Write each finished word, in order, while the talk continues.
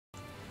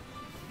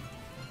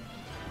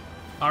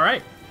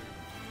Alright,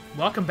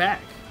 welcome back.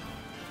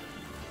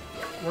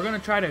 We're going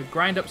to try to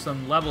grind up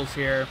some levels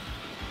here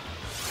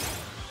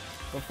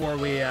before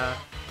we,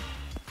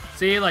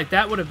 see, like,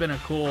 that would have been a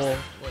cool,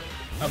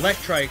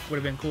 Electrike would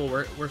have been cool.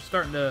 We're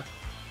starting to,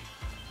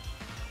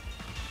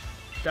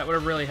 that would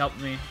have really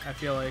helped me, I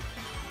feel like.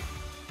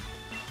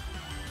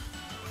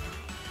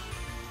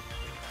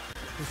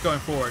 Just going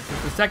forward,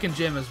 because the second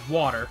gym is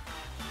water.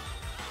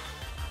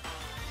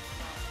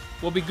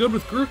 We'll be good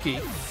with Grookey,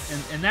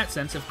 in that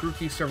sense, if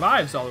Grookey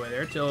survives all the way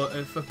there, till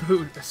if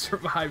Abu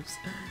survives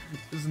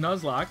his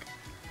Nuzlocke.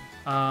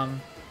 Oh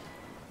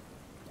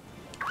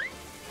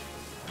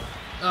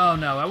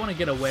no, I want to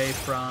get away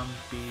from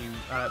the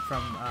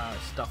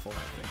Stuffle,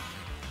 I think.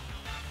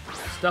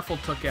 Stuffle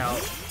took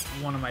out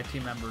one of my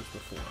team members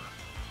before.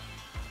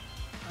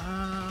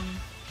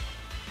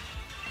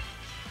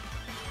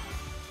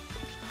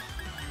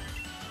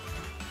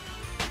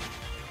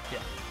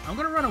 I'm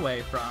going to run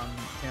away from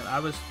him. I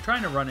was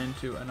trying to run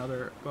into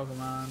another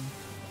Pokemon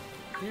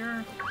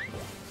here.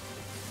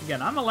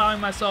 Again, I'm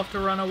allowing myself to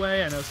run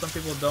away. I know some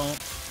people don't.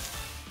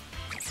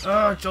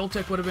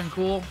 Joltik would have been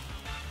cool.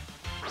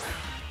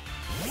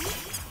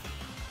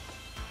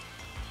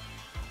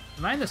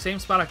 Am I in the same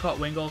spot I caught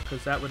Wingull?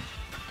 Because that would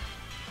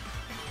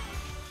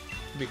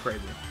be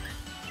crazy.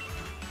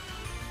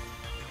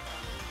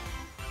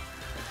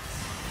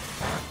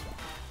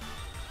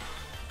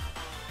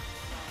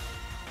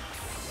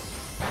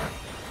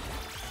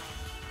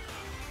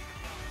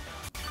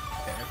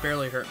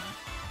 Barely hurt me.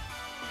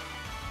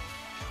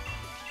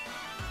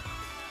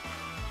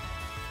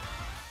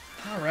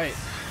 All right.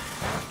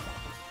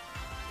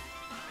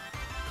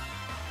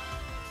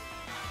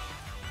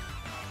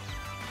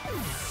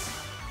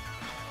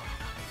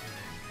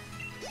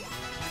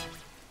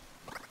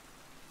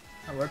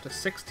 Oh, we're up to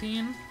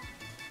 16.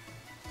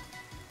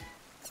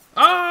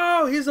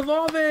 Oh, he's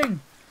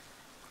evolving!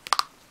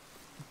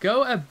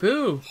 Go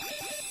Abu!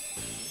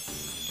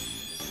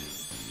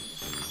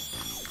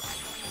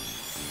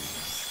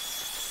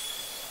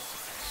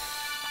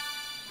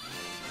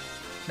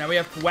 Now we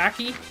have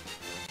Thwacky.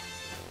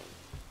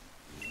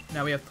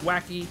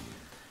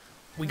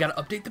 We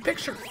gotta update the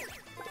picture.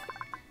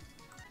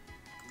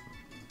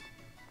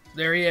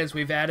 There he is.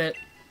 We've added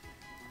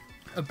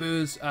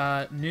Abu's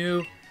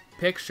new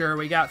picture.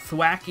 We got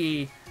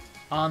Thwacky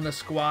on the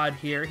squad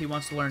here. He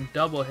wants to learn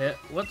Double Hit.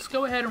 Let's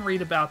go ahead and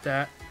read about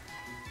that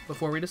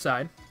before we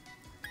decide.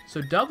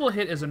 So Double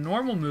Hit is a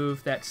normal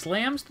move that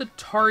slams the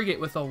target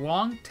with a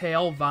long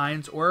tail,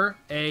 vines, or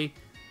a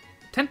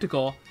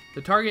tentacle.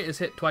 The target is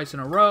hit twice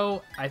in a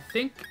row. I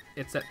think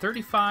it's at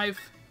 35.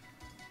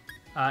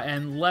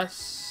 And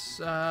let's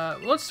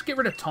get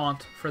rid of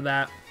Taunt for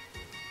that.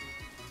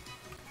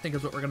 I think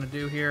is what we're going to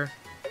do here.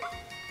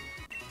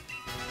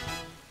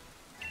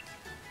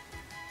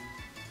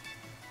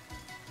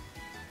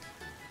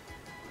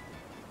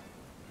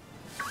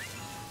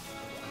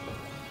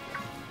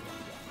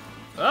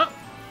 Oh!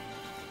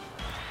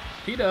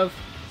 P-Dove.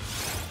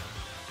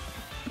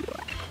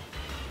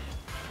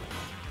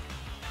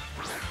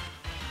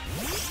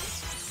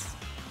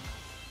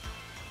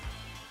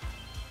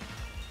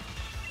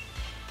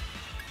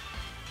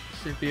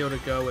 Should be able to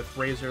go with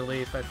Razor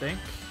Leaf, I think.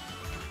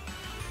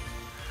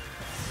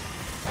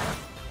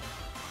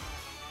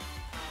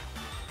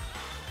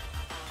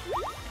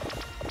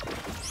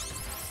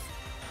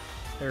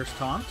 There's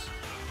Taunt.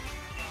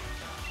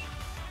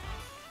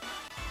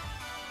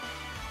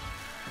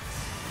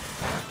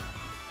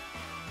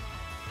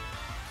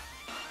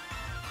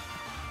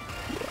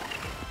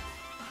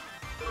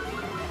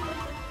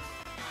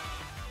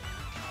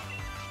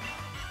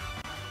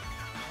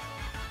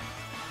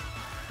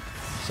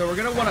 So we're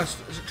going to want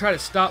to try to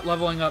stop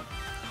leveling up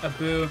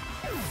Abu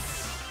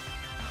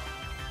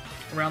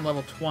around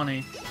level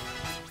 20.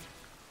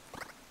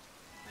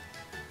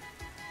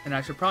 And I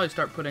should probably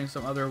start putting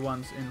some other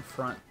ones in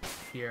front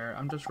here.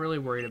 I'm just really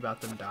worried about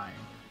them dying,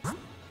 in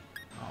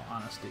all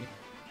honesty.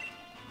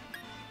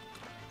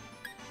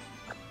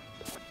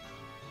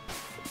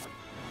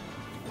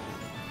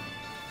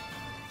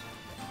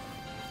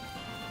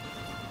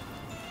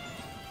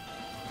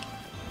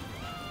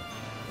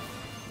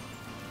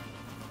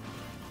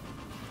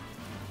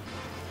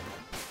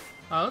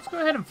 Let's go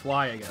ahead and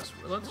fly, I guess.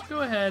 Let's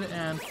go ahead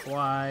and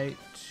fly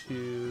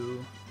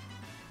to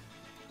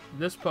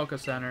this Poké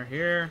Center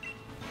here.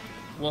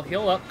 We'll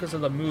heal up because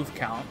of the move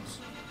counts.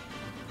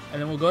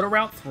 And then we'll go to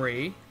Route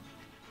 3.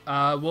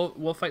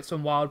 We'll fight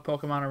some wild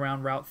Pokemon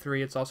around Route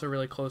 3. It's also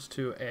really close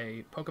to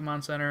a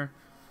Pokemon Center.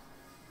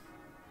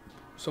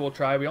 So we'll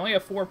try. We only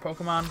have 4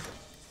 Pokemon.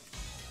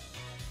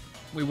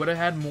 We would have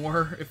had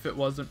more if it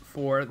wasn't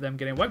for them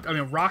getting wiped. I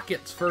mean,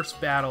 Rocket's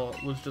first battle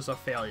was just a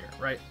failure,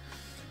 right?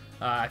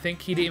 I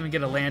think he didn't even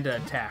get a landed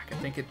attack.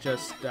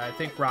 I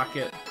think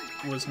Rocket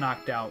was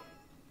knocked out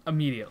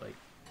immediately.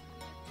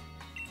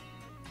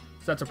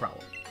 So that's a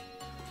problem.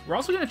 We're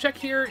also going to check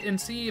here and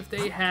see if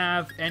they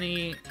have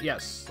any,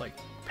 yes, like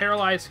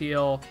Paralyze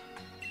Heal.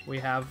 We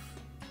have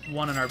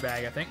 1 in our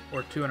bag, I think,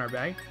 or 2 in our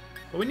bag.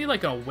 But we need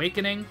like an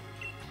Awakening.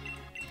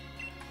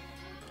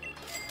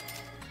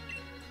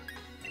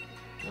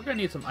 We're gonna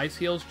need some ice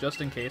heals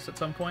just in case at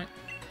some point.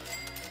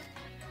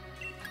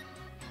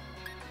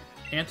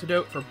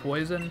 Antidote for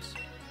poisons.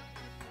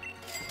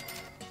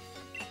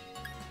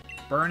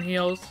 Burn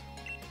heals.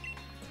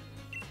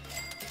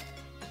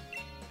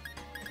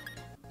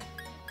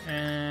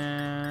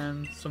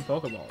 And some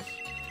Pokeballs.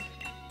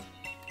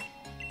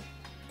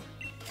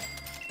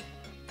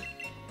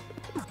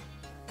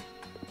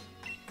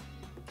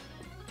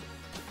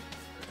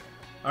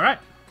 Alright.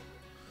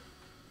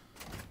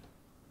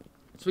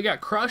 So we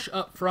got Crush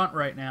up front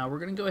right now. We're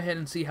going to go ahead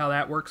and see how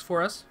that works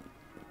for us.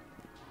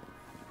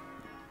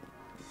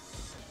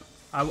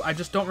 I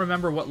just don't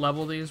remember what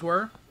level these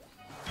were.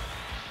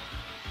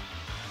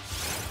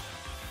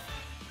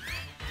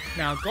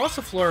 Now,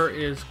 Gossifleur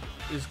is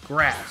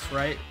grass,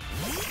 right?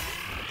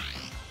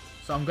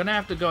 So I'm going to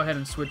have to go ahead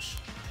and switch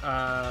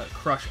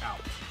Crush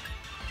out.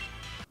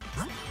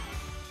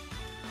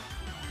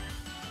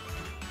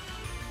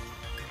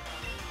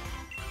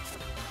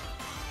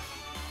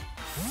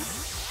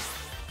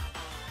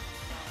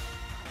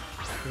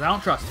 Because I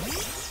don't trust him.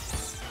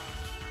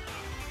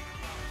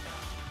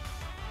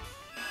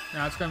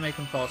 Now it's going to make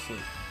him fall asleep.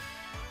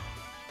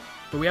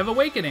 But we have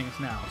Awakenings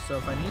now, so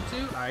if I need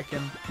to, I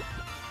can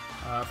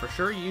for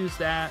sure use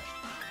that.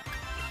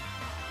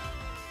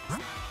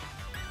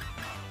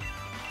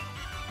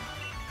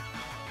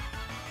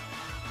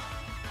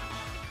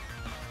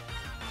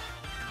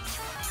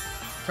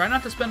 Try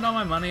not to spend all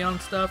my money on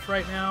stuff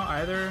right now,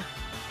 either.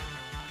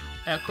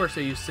 And of course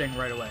they use Sing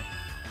right away.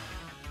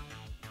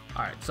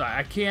 Alright, so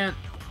I can't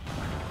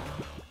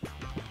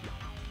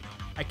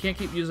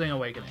keep using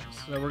Awakenings,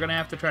 so we're gonna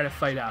have to try to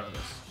fight out of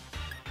this.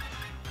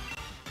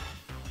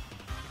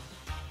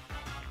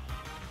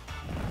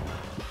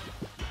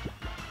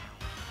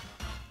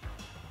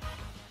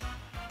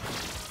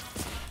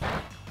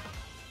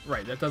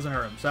 Right, that doesn't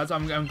hurt him, so that's,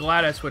 I'm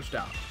glad I switched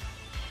out.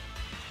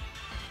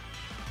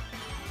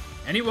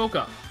 And he woke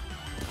up.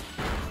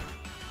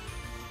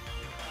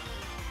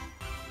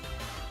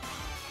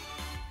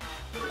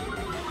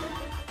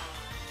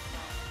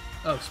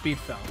 Oh, speed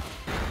fell.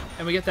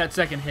 And we get that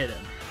second hit in.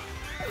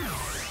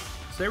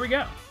 So there we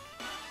go.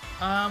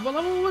 What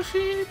level was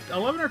she?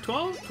 11 or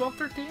 12? 12,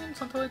 13?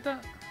 Something like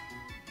that?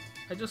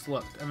 I just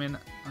looked. I mean,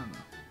 I don't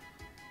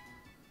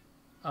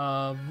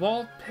know.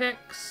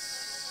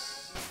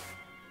 Vulpix.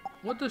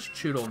 What does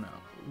Choodle know?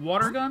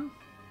 Water gun?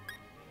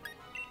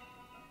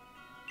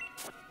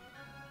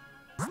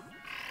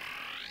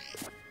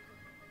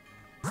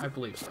 I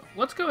believe so.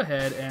 Let's go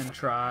ahead and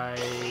try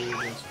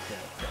this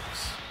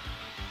Vulpix.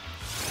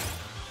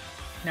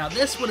 Now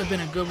this would have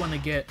been a good one to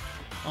get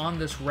on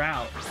this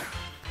route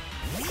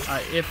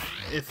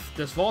if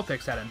this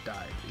Vulpix hadn't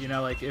died. You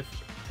know, like if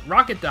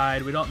Rocket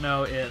died, we don't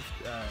know if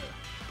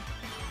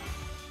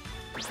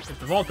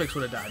the Vulpix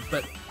would have died.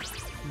 But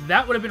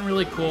that would have been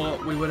really cool.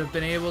 We would have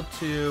been able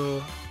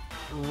to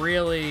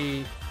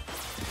really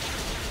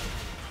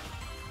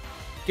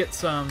get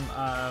some.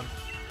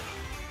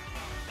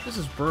 This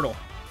is brutal.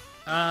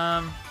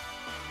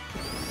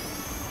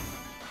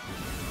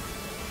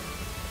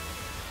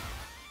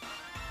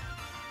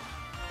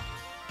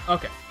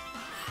 Okay.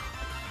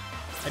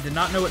 I did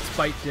not know what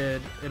Spite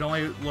did. It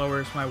only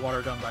lowers my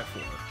water gun by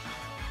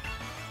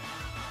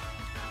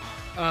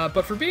 4.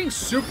 But for being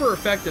super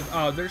effective...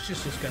 Oh, they're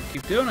just going to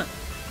keep doing it.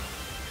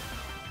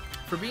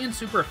 For being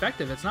super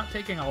effective, it's not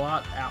taking a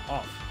lot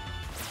off.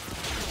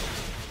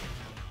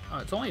 Oh,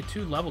 it's only a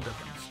 2 level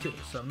difference, too,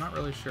 so I'm not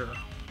really sure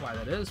why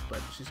that is,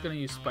 but she's going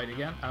to use Spite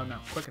again. Oh, no.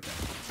 Quick attack.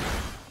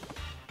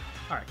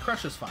 Alright,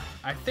 Crush is fine.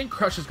 I think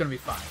Crush is going to be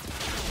fine.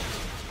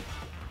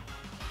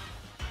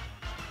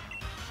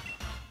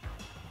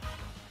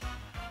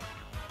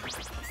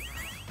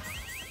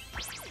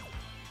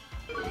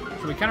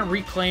 So we kind of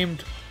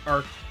reclaimed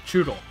our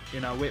Choodle. You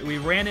know, we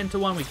ran into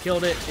one, we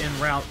killed it in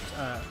Route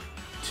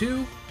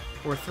 2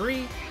 or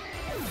 3.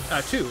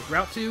 2.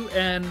 Route 2,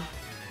 and...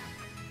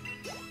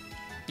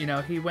 You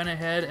know, he went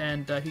ahead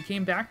and he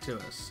came back to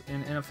us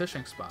in a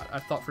fishing spot. I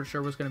thought for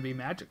sure was going to be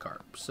Magikarp,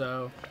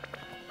 so...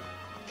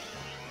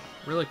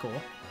 Really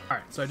cool.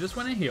 Alright, so I just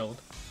went and healed.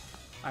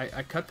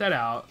 I cut that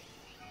out.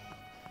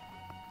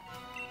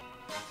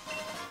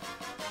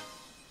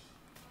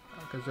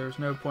 Because there's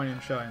no point in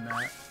showing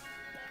that.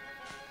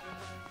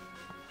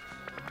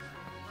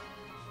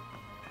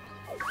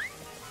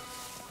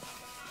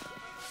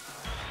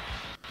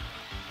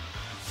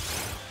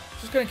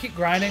 Just gonna keep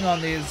grinding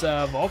on these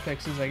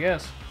Vulpixes, I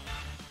guess.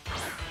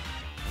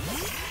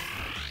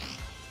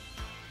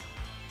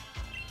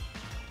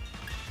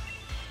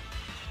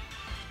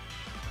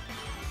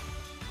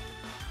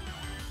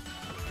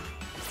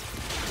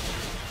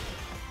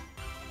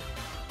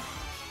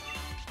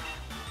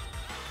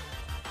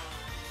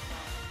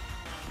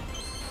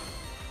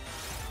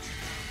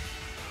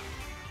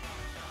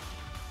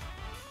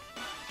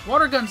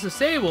 Water gun's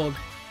disabled.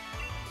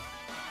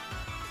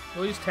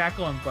 We'll use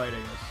Tackle and Bite, I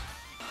guess.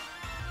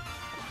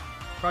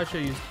 Probably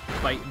should use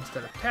Bite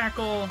instead of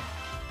Tackle.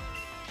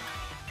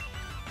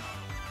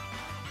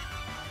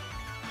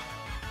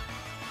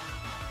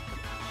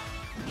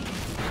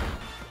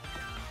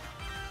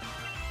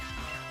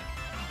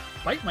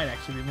 Bite might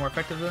actually be more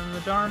effective than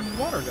the darn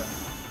water gun.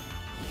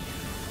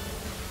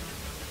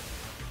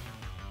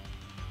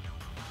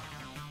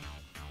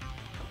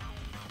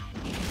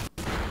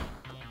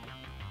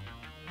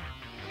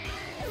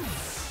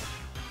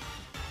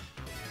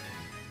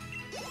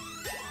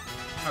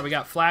 Alright, we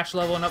got Flash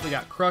leveling up, we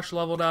got Crush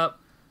leveled up.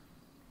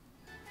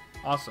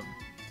 Awesome.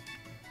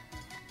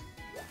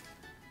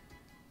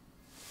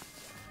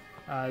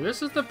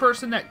 This is the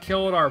person that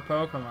killed our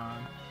Pokemon.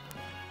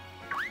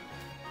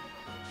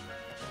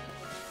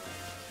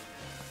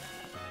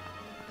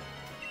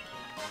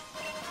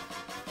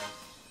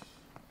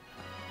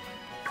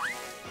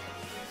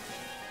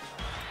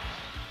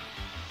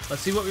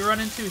 Let's see what we run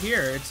into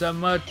here. It's a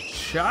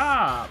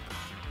Machop.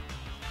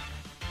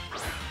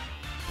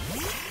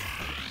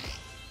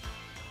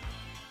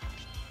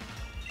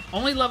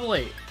 Only level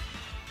 8.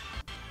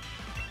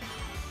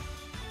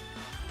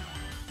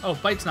 Oh,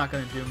 Bite's not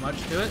going to do much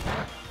to it.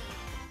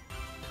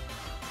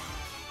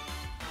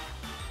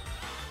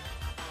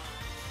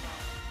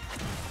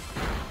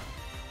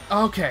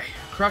 Okay,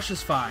 Crush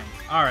is fine.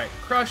 Alright,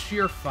 Crush,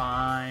 you're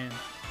fine.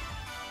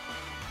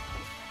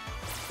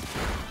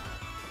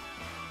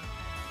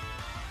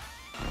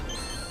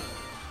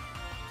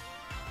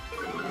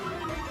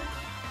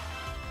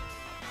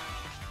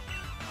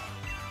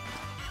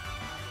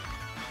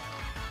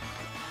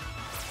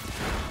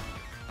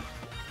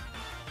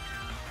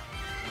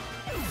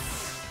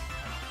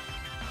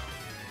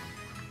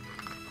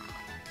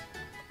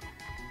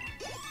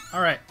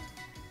 Alright.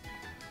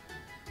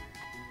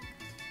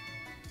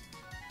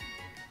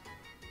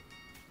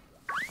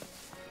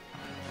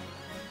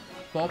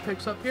 Ball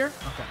picks up here?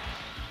 Okay.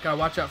 Gotta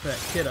watch out for that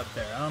kid up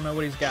there. I don't know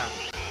what he's got.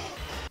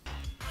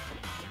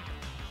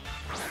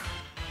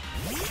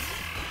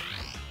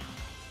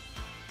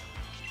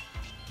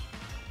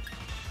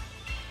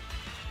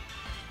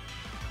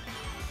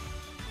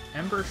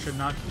 Ember should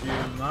not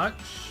do much.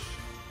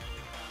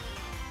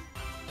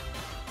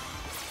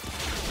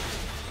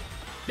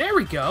 There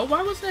we go.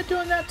 Why wasn't it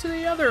doing that to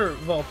the other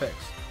Vulpix?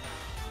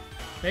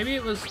 Maybe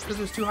it was because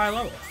it was too high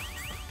level.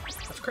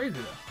 That's crazy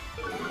though.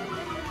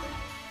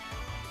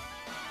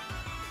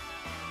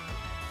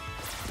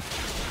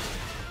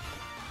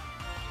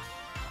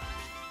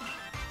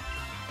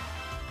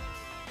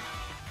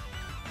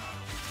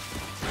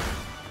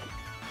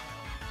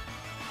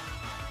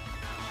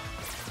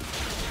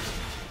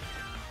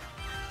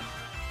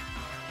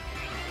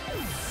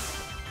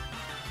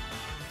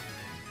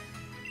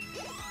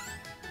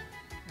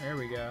 There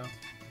we go.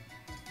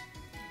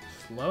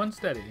 Slow and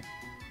steady.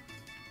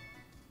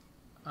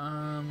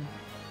 I'm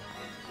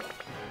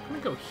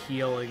gonna go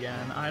heal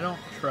again. I don't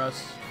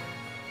trust.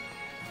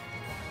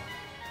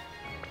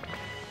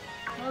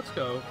 Let's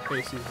go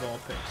face these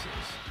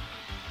Vulpixes.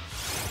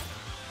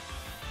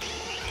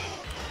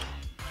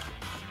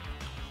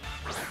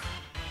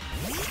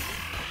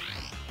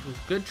 It was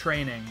good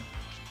training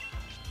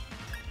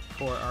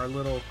for our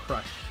little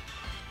Crush.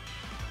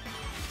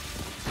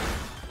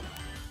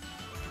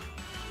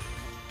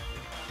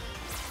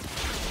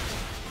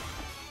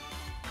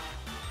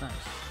 Nice.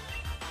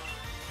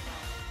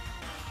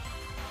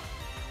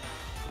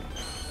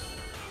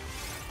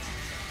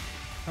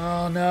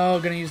 Oh no,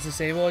 gonna use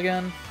Disable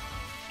again?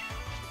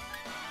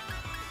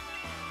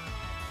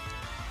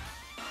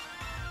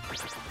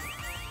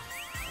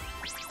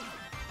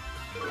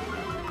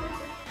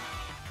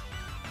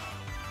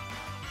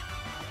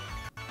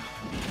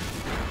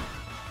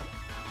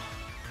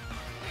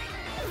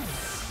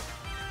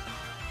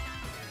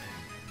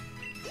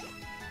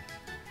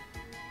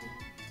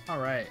 All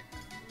right.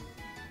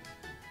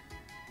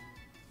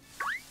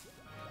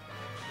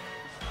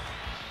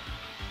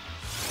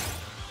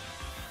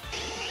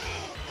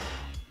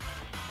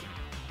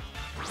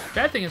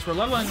 Bad thing is we're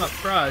leveling up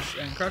Crush,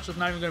 and Crush is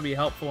not even going to be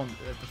helpful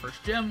at the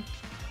first gym.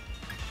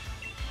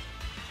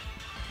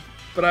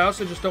 But I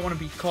also just don't want to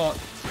be caught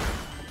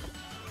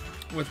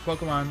with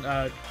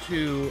Pokemon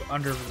too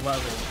under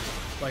leveled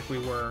like we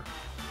were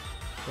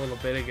a little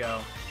bit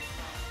ago.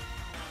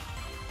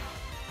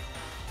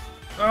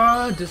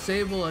 Ah,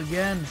 Disable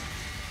again.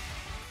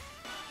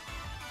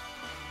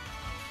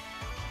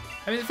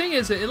 I mean, the thing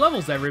is, it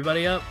levels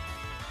everybody up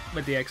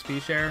with the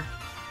XP share.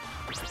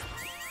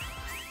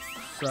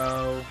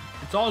 So,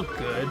 it's all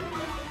good.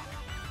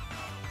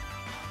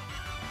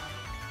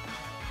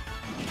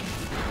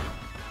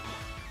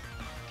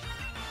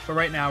 But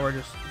right now we're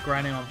just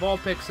grinding on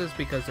Vulpixes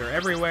because they're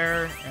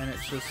everywhere, and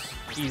it's just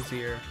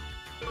easier.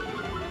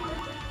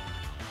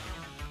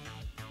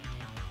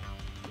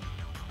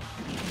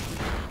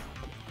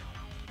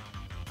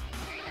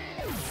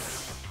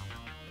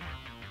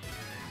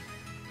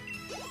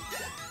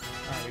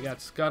 Alright, we got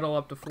Scuttle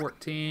up to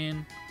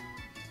 14.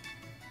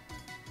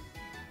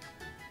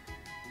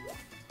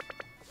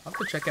 I'll have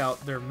to check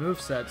out their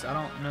movesets. I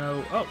don't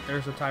know. Oh,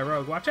 there's a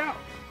Tyrogue. Watch out!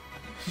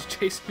 He's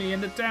chasing me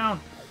into town.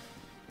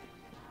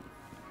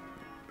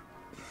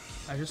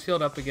 I just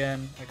healed up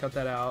again. I cut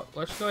that out.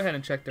 Let's go ahead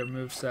and check their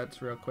movesets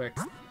real quick.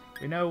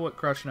 We know what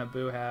Crush and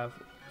Abu have.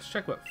 Let's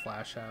check what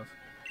Flash have.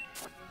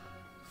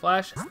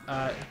 Flash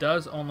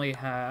does only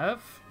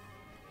have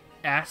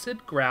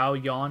Acid, Growl,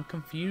 Yawn,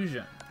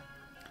 Confusion.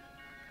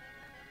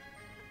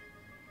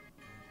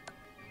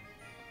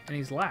 And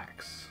he's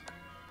lax.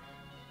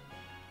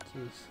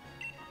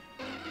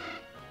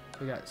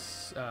 We got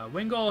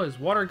Wingull, his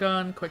Water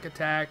Gun, Quick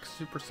Attack,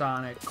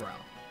 Supersonic, Growl.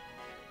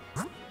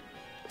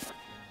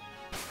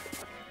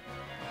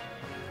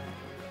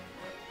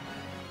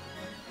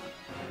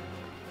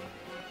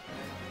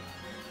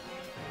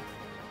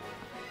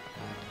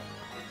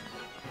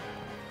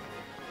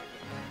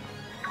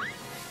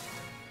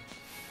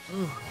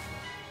 Ooh.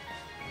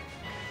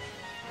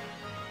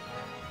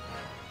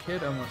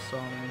 Kid almost saw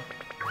me.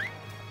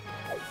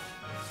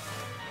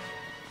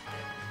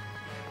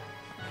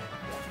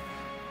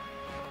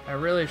 I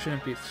really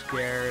shouldn't be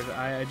scared.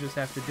 I just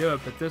have to do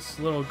it, but this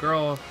little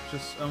girl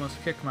just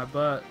almost kicked my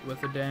butt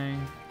with a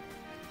dang.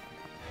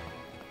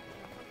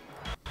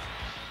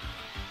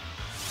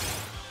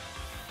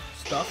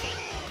 Stuffle?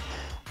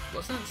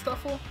 Wasn't it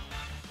Stuffle?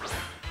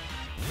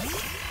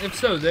 If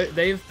so,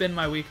 they've been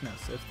my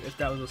weakness. If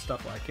that was a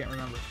Stuffle, I can't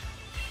remember.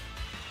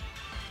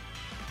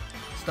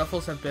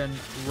 Stuffles have been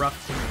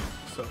rough to me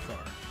so far.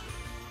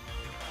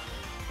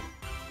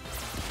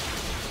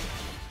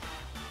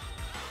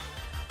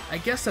 I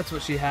guess that's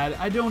what she had.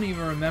 I don't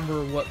even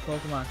remember what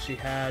Pokemon she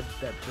had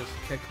that just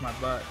kicked my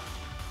butt.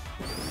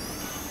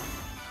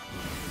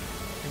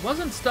 It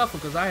wasn't Stuffle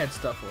because I had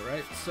Stuffle,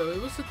 right? So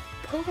it was a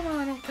Pokemon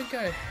I don't think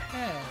I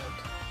had.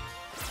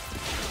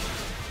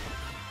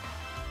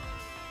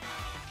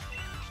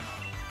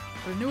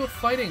 But I knew a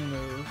fighting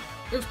move.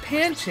 It was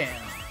Pancham.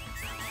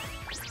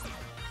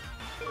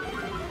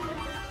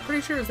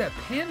 Pretty sure it was that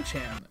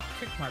Pancham that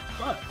kicked my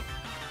butt.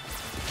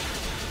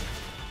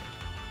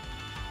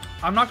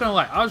 I'm not gonna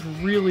lie, I was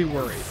really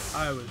worried.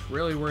 I was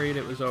really worried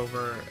it was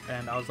over,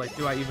 and I was like,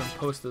 do I even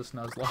post this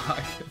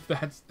Nuzlocke if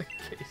that's the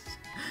case?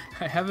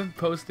 I haven't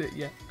posted it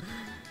yet.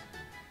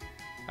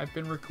 I've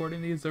been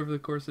recording these over the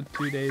course of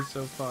 2 days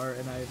so far,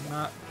 and I have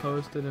not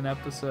posted an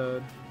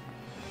episode.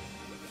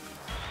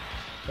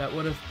 That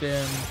would have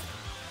been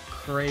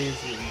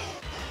crazy.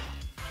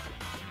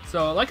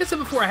 So, like I said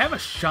before, I have a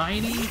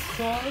shiny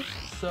clause,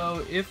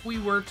 so if we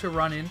were to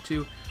run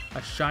into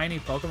a shiny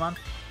Pokemon,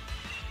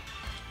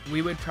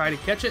 we would try to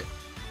catch it,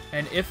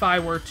 and if I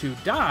were to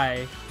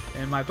die,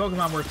 and my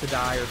Pokemon were to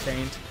die or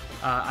faint,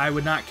 I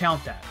would not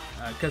count that,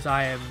 because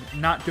I am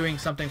not doing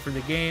something for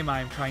the game. I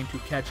am trying to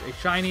catch a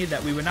shiny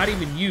that we would not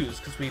even use,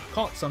 because we've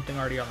caught something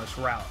already on this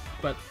route,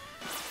 but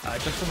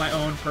just for my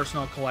own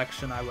personal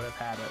collection, I would have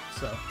had it.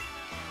 So,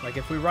 like,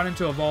 if we run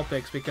into a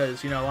Vulpix,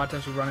 because, you know, a lot of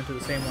times we run into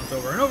the same ones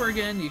over and over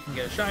again, you can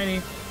get a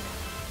shiny.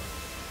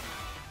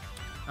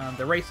 Like,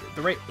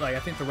 I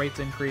think the rates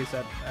increase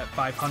at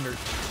 500.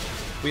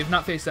 We have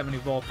not faced that many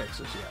Vulpixes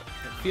yet.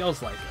 It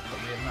feels like it, but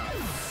we have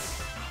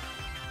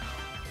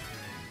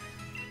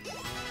not.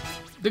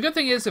 The good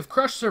thing is, if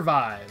Crush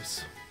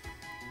survives,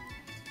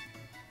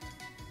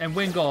 and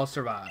Wingull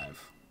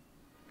survive,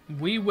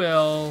 we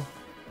will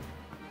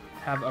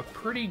have a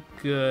pretty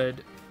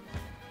good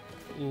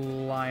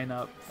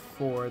lineup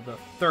for the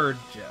third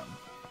gym.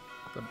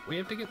 But we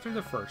have to get through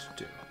the first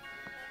two.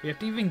 We have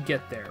to even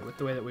get there with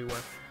the way that we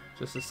were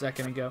just a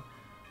second ago.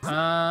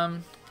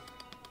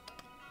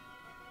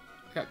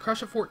 Got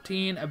Crush at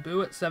 14,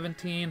 Abu at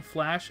 17,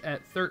 Flash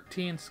at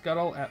 13,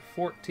 Scuttle at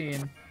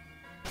 14.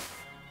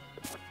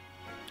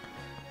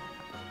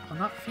 I'm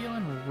not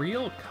feeling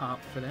real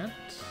confident.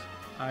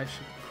 I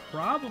should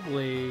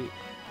probably...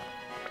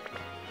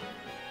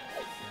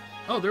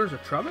 Oh, there's a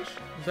Trubbish?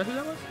 Is that who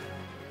that was?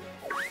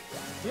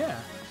 Yeah.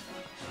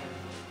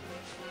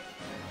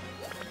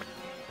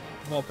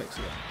 Vulpix,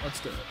 yeah. Let's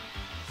do it.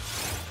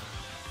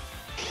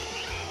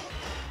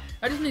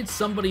 I just need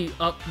somebody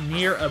up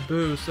near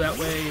Abu, so that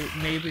way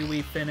maybe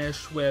we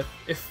finish with...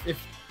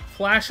 If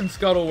Flash and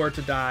Scuttle were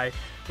to die,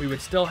 we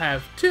would still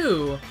have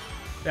two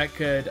that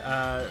could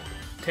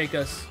take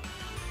us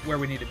where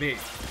we need to be.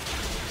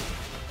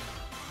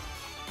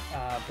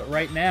 But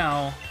right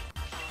now,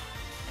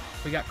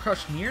 we got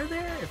Crush near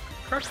there. If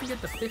Crush can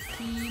get to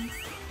 15,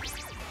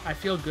 I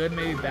feel good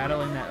maybe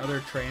battling that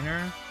other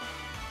trainer.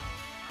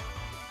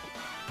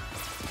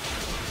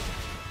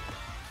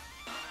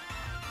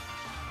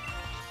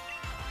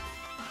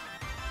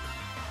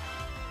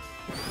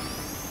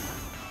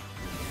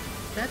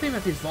 The bad thing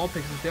about these Vulpix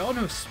is they all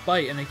know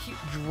Spite, and they keep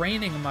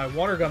draining my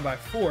Water Gun by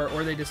 4,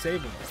 or they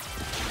disable it.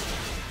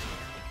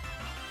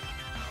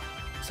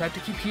 So I have to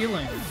keep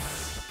healing.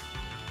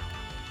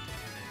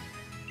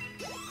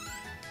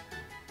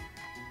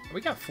 We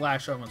got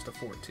Flash almost to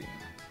 14.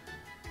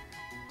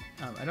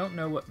 I don't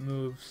know what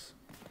moves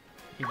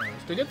he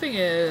knows. The good thing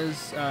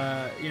is,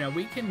 you know,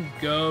 we can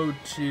go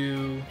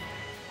to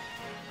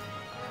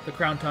the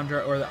Crown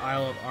Tundra or the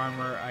Isle of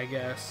Armor, I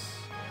guess,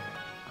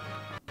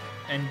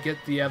 and get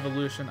the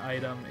evolution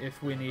item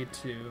if we need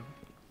to.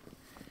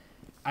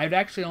 I'd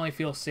actually only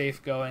feel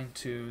safe going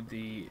to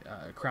the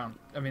Crown...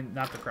 I mean,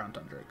 not the Crown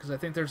Tundra, because I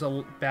think there's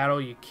a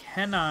battle you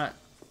cannot...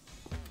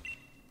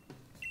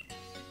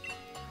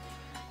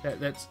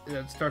 That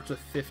starts with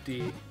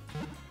 50.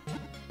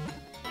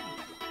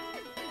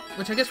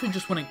 which I guess we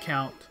just wouldn't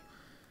count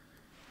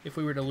if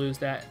we were to lose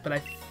that.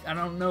 But I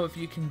don't know if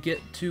you can get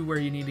to where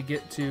you need to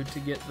get to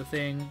get the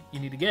thing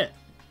you need to get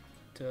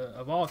to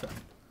evolve him.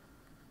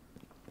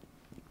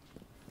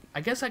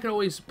 I guess I could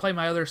always play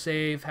my other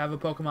save, have a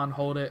Pokemon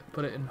hold it,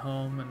 put it in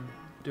home, and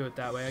do it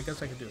that way. I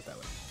guess I could do it that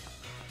way.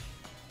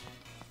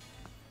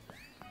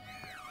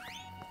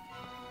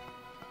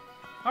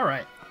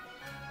 Alright.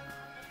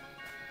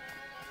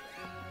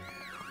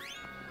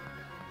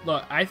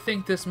 Look, I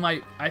think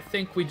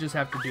we just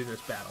have to do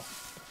this battle.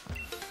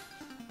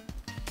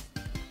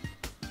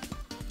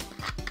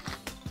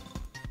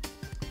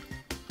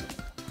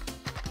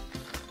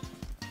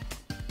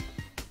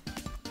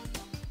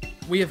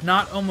 We have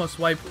not almost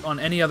wiped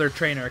on any other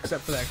trainer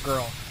except for that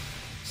girl.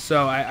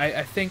 So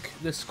I think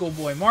this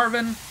schoolboy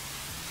Marvin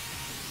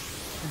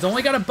has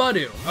only got a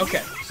Budew.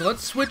 Okay, so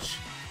let's switch.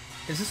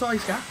 Is this all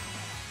he's got?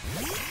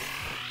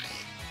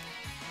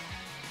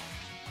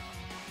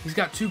 He's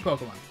got 2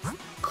 Pokemon.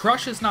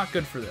 Crush is not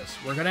good for this.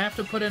 We're going to have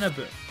to put in a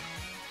Boo.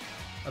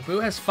 A Boo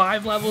has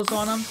 5 levels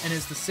on him and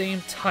is the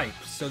same type,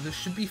 so this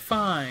should be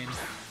fine.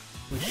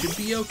 We should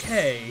be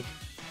okay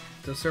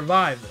to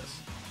survive this.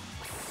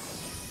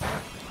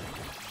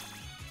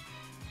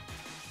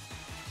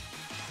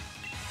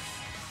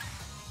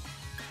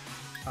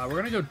 We're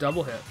going to go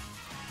double hit.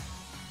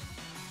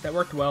 That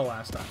worked well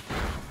last time.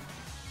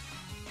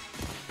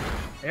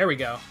 There we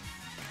go.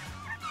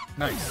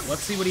 Nice.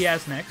 Let's see what he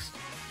has next.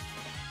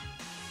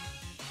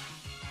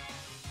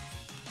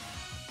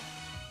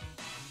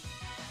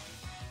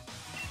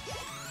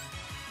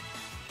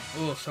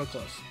 Oh, so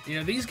close. You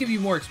know, these give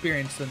you more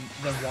experience than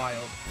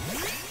wild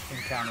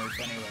encounters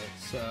anyway,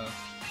 so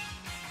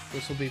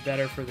this will be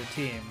better for the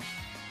team.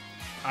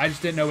 I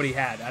just didn't know what he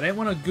had. I didn't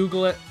want to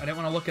Google it. I didn't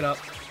want to look it up.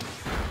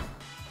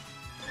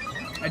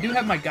 I do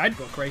have my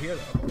guidebook right here,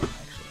 though. Hold on,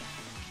 actually.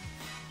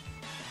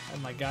 I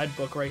have my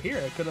guidebook right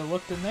here. I could have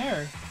looked in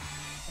there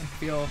and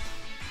feel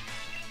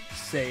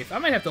safe. I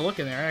might have to look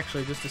in there,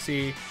 actually, just to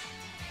see,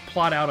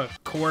 plot out a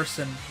course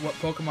and what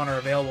Pokemon are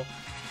available.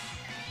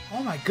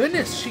 Oh my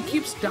goodness, she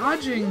keeps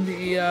dodging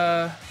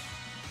the,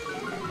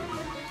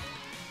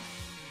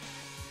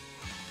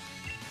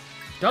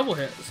 double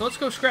hit. So let's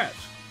go Scratch.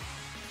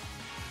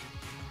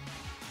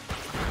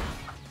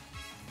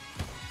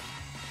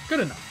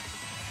 Good enough.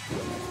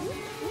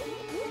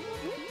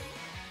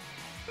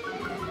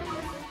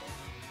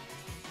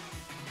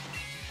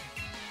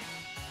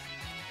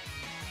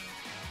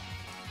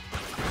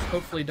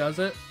 Hopefully does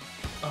it.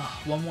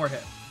 Ugh, one more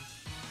hit.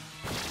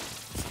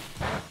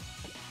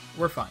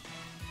 We're fine.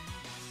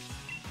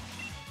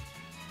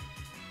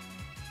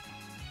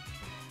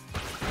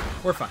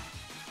 We're fine.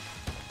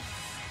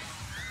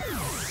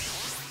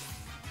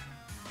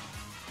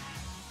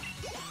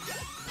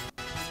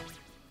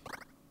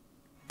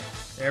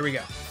 There we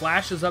go.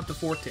 Flash is up to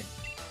 14.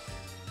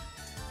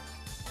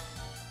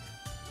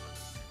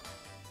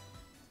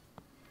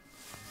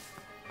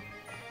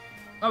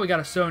 Oh, we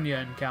got a Sonya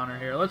encounter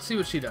here. Let's see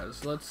what she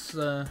does. Let's,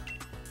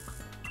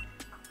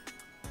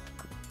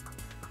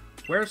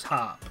 Where's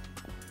Hop?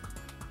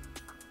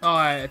 Oh,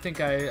 I think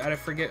I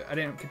forget. I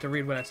didn't get to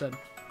read what I said.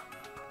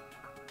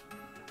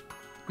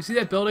 You see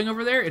that building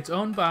over there? It's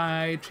owned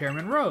by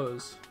Chairman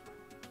Rose.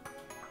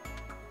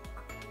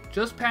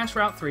 Just past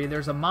Route 3,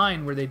 there's a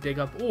mine where they dig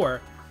up ore.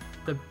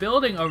 The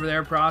building over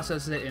there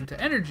processes it into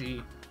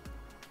energy.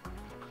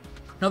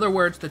 In other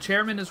words, the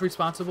chairman is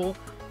responsible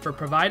for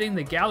providing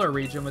the Galar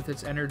region with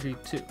its energy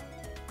too.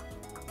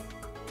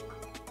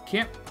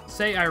 Can't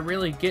say I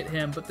really get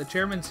him, but the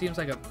chairman seems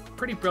like a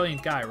pretty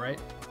brilliant guy, right?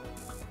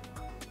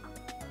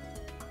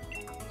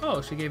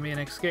 Oh, she gave me an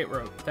escape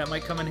rope. That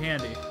might come in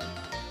handy.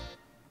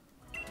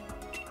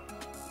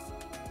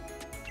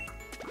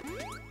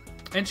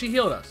 And she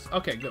healed us.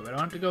 Okay, good. We don't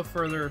have to go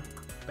further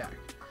back.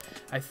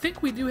 I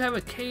think we do have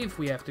a cave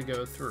we have to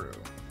go through.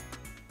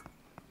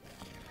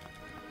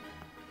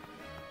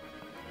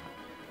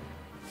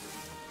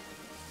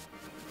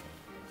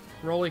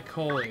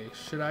 Roly-Coly.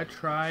 Should I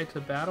try to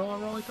battle a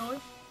Roly-Coly?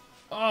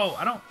 Oh,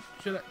 I don't...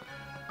 Should I...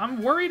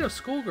 I'm worried of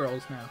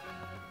schoolgirls now.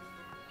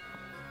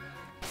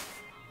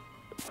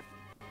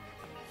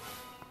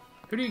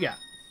 Who do you got?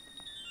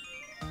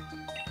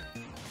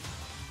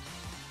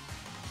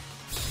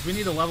 We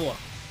need to level up.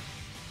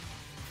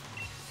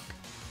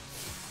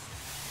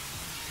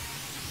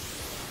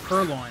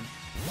 Purloin.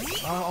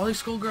 Oh, all these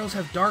schoolgirls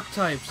have dark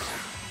types.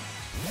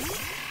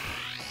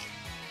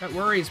 That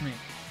worries me.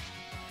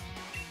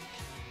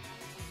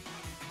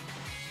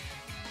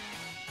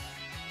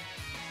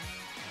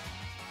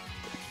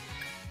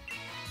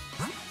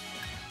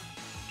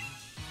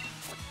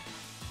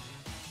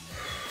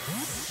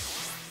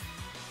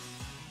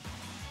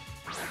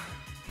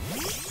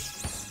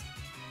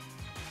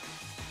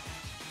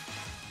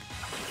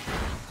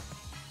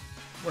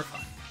 We're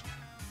fine.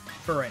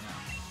 For right now.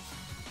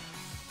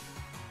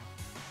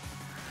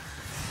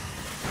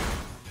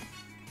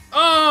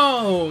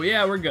 Oh,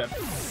 yeah, we're good.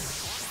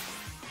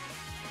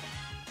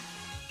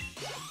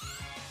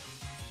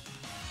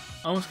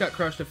 Almost got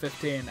crushed to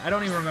 15. I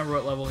don't even remember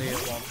what level he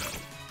evolved at.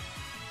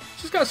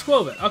 She's got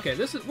Squobit. Okay,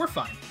 we're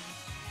fine.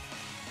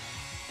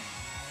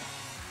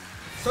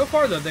 So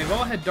far, though, they've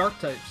all had dark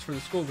types for the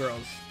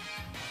schoolgirls.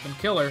 Some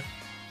killer.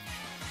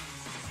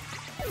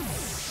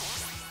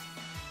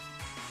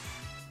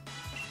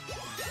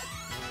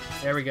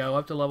 There we go,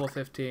 up to level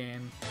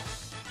 15.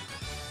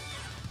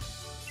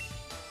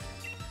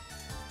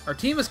 Our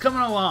team is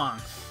coming along.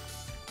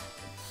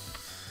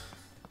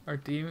 Our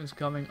team is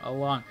coming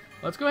along.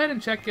 Let's go ahead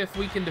and check if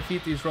we can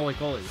defeat these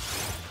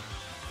roly-polies.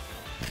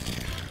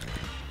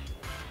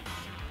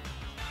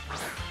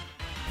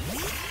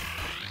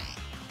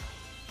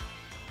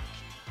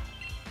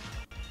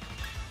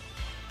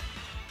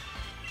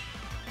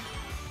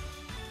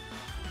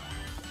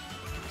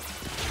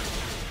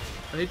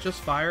 Are they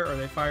just fire, or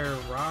they fire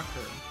rock,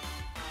 or...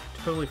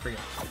 Totally forget.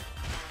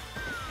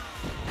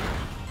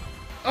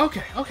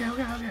 Okay.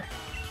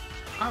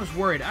 I was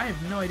worried. I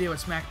have no idea what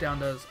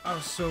SmackDown does. I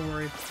was so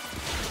worried.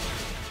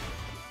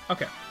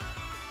 Okay.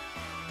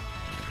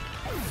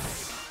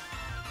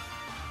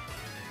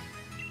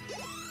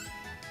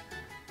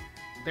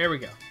 There we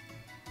go.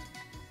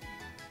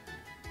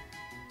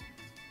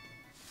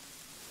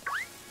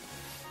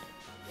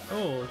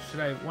 Oh, should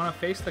I want to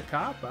face the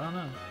cop? I don't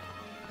know.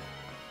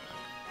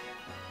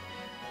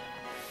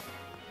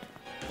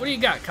 What do you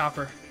got,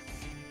 Copper?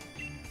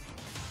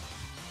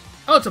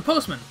 Oh, it's a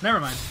postman. Never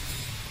mind.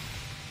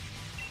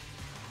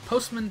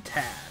 Postman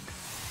Tad.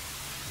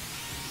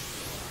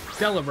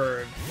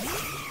 Delibird.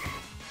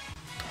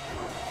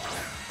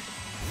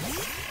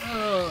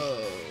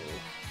 Oh.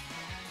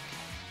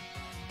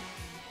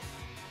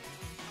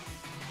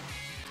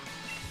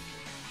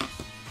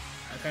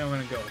 I think I'm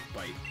gonna go with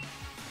Bite.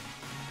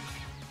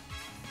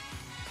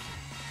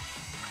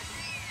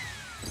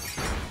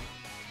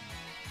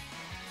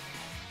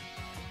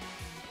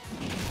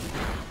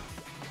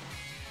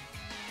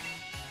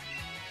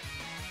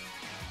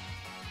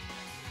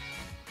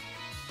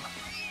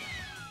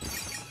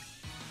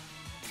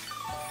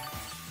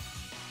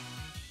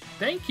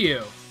 Thank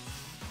you.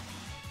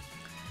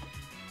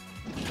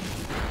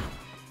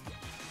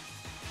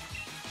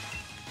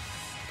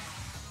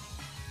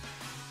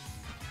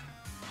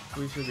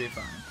 We should be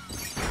fine.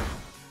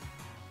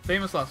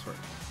 Famous last word.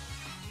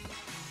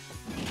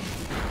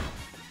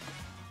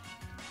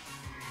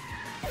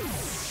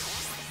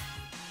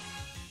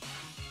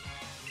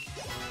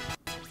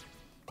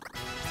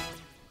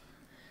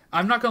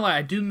 I'm not gonna lie,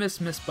 I do miss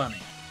Miss Bunny.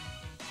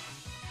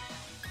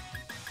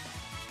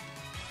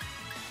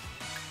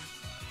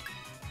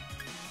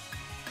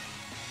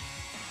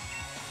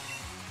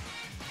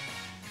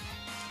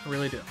 I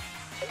really do.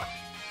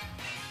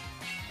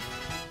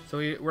 So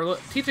we're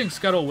teaching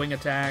Scuttle Wing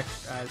Attack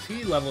as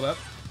he leveled up.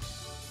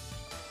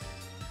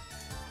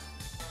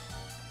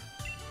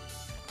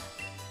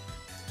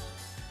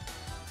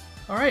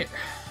 Alright.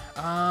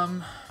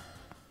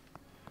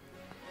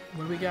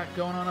 What do we got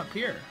going on up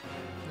here?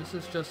 This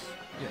is just,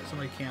 yeah,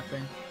 somebody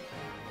camping.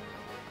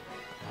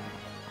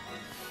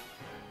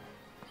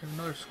 We have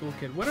another school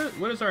kid. What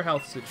is our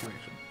health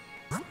situation?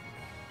 Let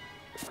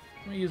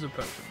me use a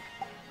potion.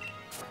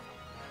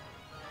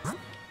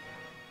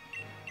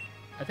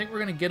 I think we're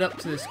going to get up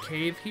to this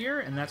cave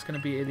here, and that's going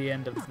to be the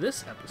end of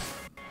this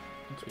episode.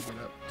 Once we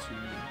get up to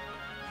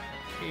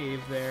the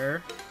cave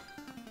there.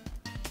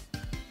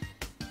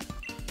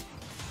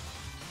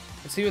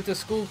 Let's see what this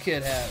school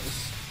kid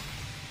has.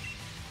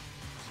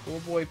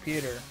 Schoolboy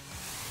Peter.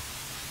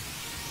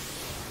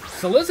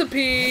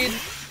 Solizipede!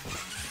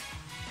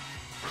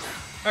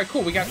 Alright,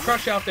 cool. We got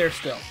Crush out there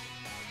still.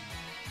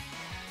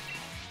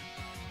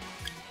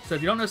 So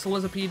if you don't know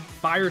Solizipede,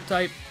 fire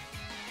type.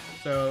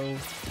 So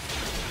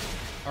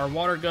our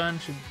water gun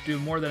should do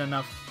more than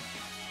enough.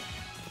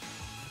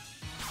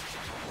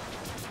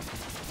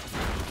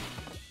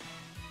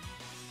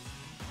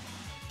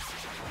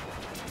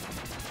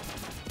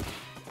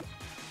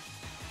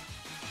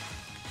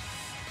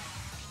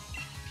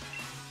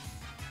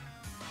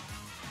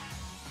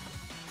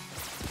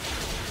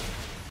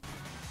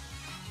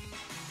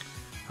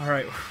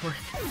 Alright, we're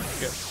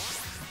good.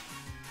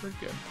 We're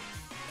good.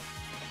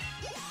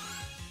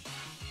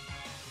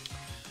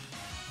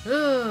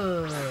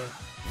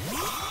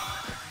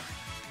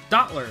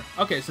 Dottler.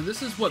 Okay, so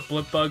this is what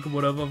Blipbug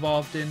would have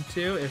evolved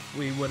into if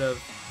we would have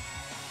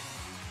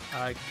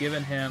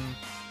given him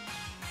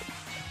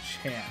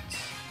a chance.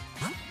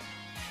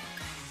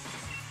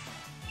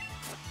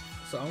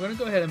 So I'm going to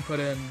go ahead and put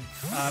in...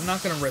 I'm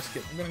not going to risk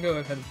it. I'm going to go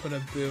ahead and put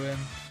a Boo in.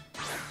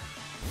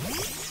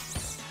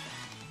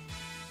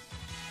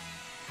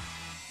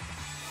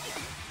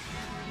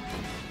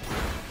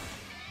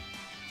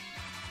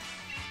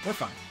 We're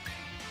fine.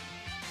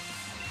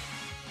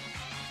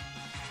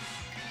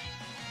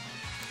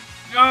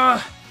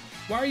 Ah!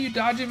 Why are you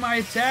dodging my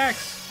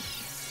attacks?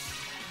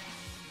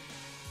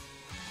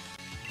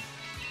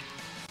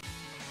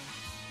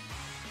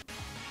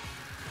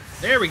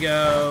 There we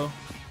go.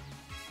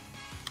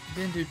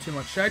 Didn't do too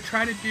much. Should I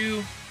try to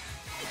do...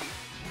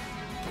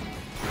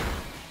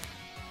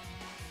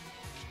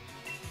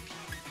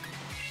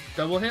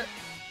 double hit?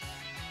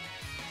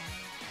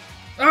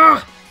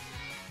 Ah!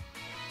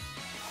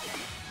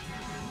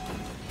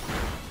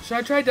 Should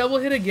I try double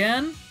hit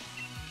again?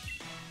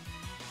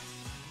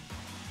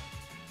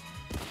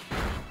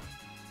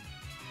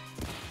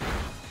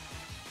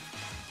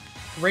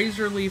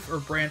 Razor Leaf or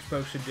Branch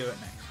Poke should do it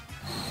next.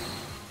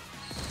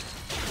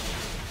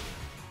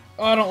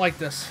 Oh, I don't like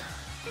this.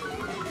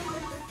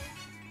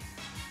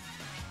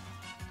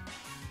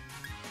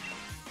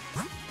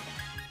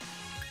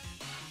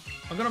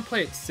 I'm gonna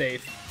play it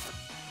safe.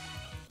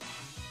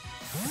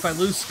 If I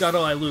lose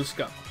Scuttle, I lose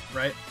Scuttle,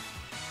 right?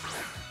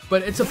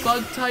 But it's a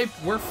bug type,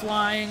 we're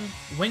flying,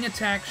 wing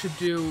attack should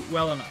do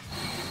well enough.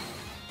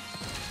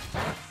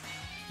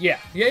 Yeah,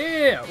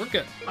 we're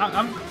good.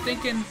 I'm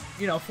thinking,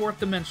 you know, fourth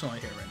dimensionally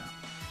here right now.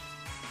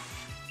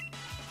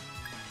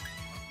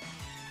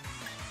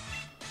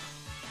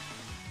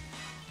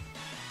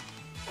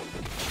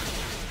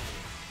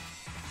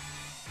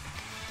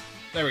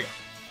 There we go.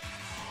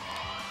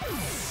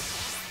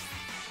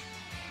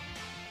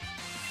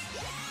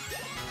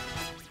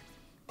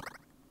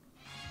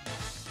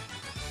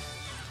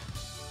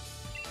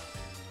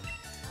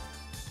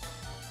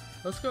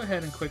 Let's go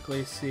ahead and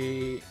quickly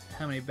see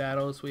how many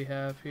battles we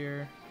have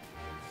here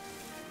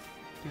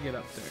to get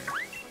up there.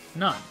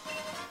 None.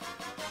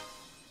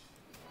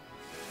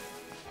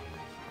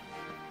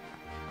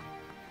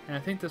 And I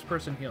think this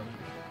person healed me.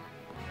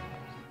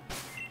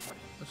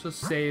 Let's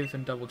just save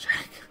and double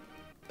check.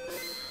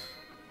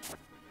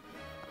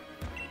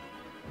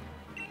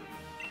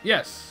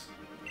 Yes.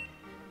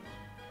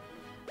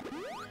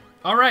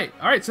 Alright,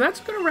 so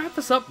that's going to wrap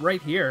us up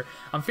right here.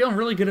 I'm feeling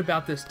really good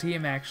about this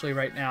team actually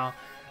right now.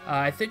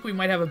 I think we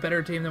might have a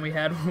better team than we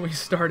had when we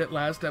started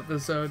last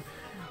episode,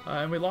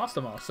 and we lost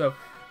them all. So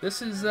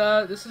this is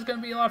going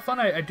to be a lot of fun.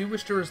 I do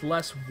wish there was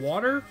less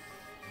water,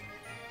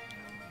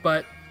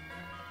 but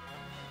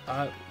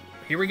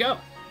here we go.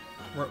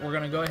 We're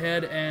going to go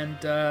ahead and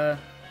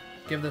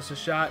give this a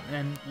shot,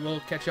 and we'll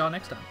catch y'all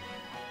next time.